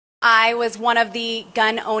I was one of the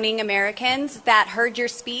gun-owning Americans that heard your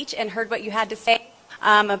speech and heard what you had to say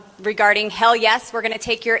regarding hell yes, we're going to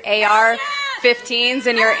take your AR-15s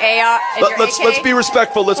and your AR. And Let's be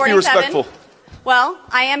respectful. Let's be respectful. Well,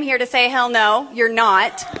 I am here to say hell no, you're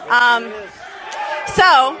not.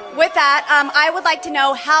 So with that, I would like to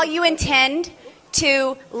know how you intend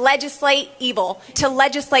to legislate evil, to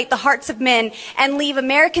legislate the hearts of men, and leave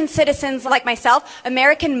American citizens like myself,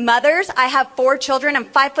 American mothers. I have 4 children. I'm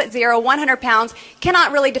 5'0", 100 pounds.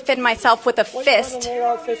 Cannot really defend myself with a fist.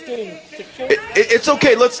 It's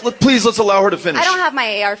okay. Please let's allow her to finish. I don't have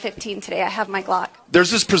my AR-15 today. I have my Glock.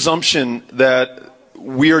 There's this presumption that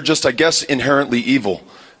we are just, I guess, inherently evil.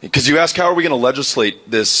 Because you ask, how are we going to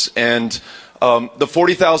legislate this? And the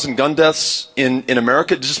 40,000 gun deaths in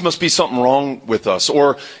America, just must be something wrong with us.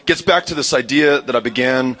 Or gets back to this idea that I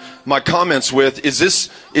began my comments with: is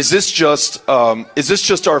this just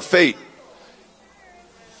our fate?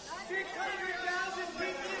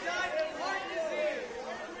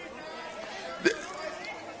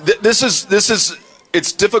 This is.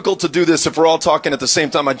 It's difficult to do this if we're all talking at the same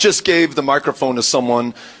time. I just gave the microphone to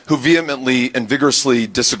someone who vehemently and vigorously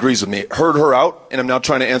disagrees with me. Heard her out, and I'm now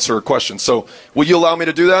trying to answer her question. So, will you allow me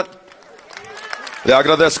to do that? Le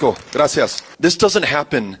agradezco. Gracias. This doesn't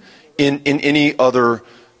happen in any other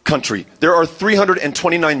country. There are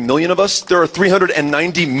 329 million of us. There are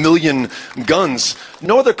 390 million guns.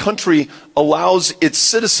 No other country allows its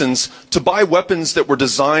citizens to buy weapons that were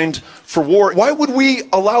designed for war. Why would we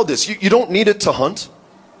allow this? You don't need it to hunt.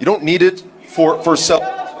 You don't need it for self.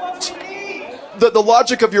 The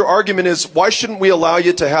logic of your argument is, why shouldn't we allow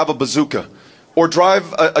you to have a bazooka or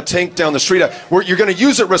drive a tank down the street? You're going to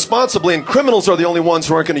use it responsibly, and criminals are the only ones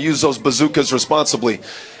who aren't going to use those bazookas responsibly.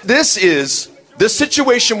 This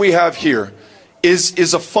situation we have here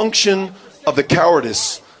is a function of the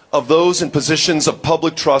cowardice of those in positions of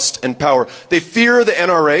public trust and power. They fear the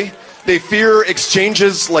NRA. They fear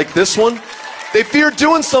exchanges like this one. They fear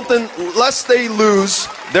doing something lest they lose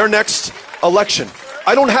their next election.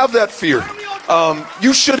 I don't have that fear.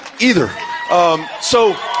 You shouldn't either.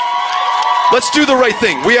 So let's do the right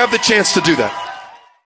thing. We have the chance to do that.